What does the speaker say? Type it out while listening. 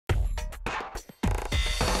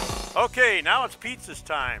Okay, now it's pizzas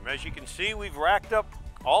time. As you can see, we've racked up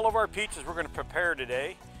all of our pizzas we're going to prepare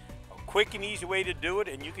today. A quick and easy way to do it,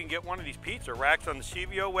 and you can get one of these pizza racks on the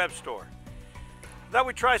CVO web store. Thought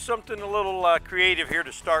we'd try something a little creative here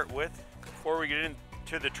to start with before we get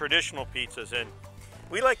into the traditional pizzas. And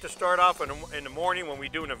we like to start off in the morning when we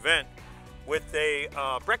do an event with a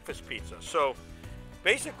breakfast pizza. So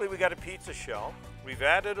basically we got a pizza shell. We've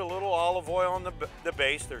added a little olive oil on the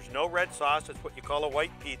base. There's no red sauce. It's what you call a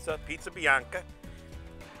white pizza, pizza bianca.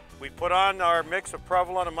 We put on our mix of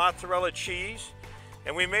provolone and mozzarella cheese,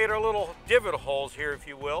 and we made our little divot holes here, if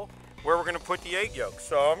you will, where we're gonna put the egg yolks.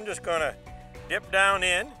 So I'm just gonna dip down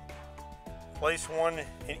in, place one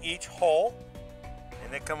in each hole,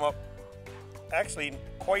 and they come up actually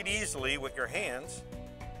quite easily with your hands,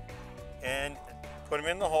 and put them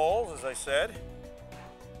in the holes, as I said.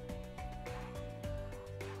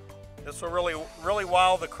 This will really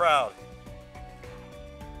wow the crowd.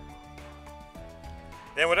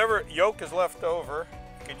 Then whatever yolk is left over,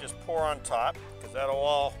 you can just pour on top, because that'll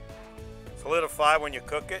all solidify when you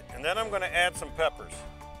cook it. And then I'm going to add some peppers.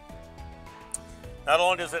 Not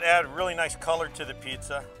only does it add really nice color to the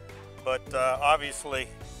pizza, but obviously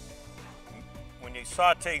when you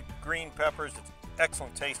saute green peppers, it's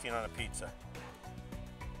excellent tasting on a pizza.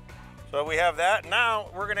 So we have that. Now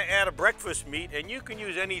we're going to add a breakfast meat, and you can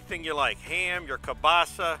use anything you like, ham, your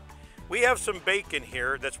kielbasa. We have some bacon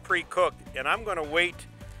here that's pre-cooked, and I'm going to wait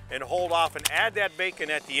and hold off and add that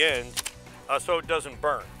bacon at the end so it doesn't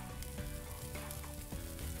burn.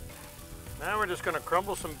 Now we're just going to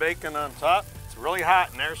crumble some bacon on top. It's really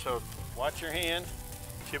hot in there, so watch your hand.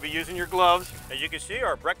 Should be using your gloves. As you can see,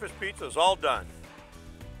 our breakfast pizza is all done.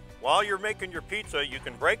 While you're making your pizza, you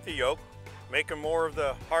can break the yolk, making more of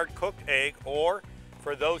the hard-cooked egg, or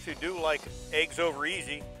for those who do like eggs over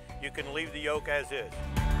easy, you can leave the yolk as is.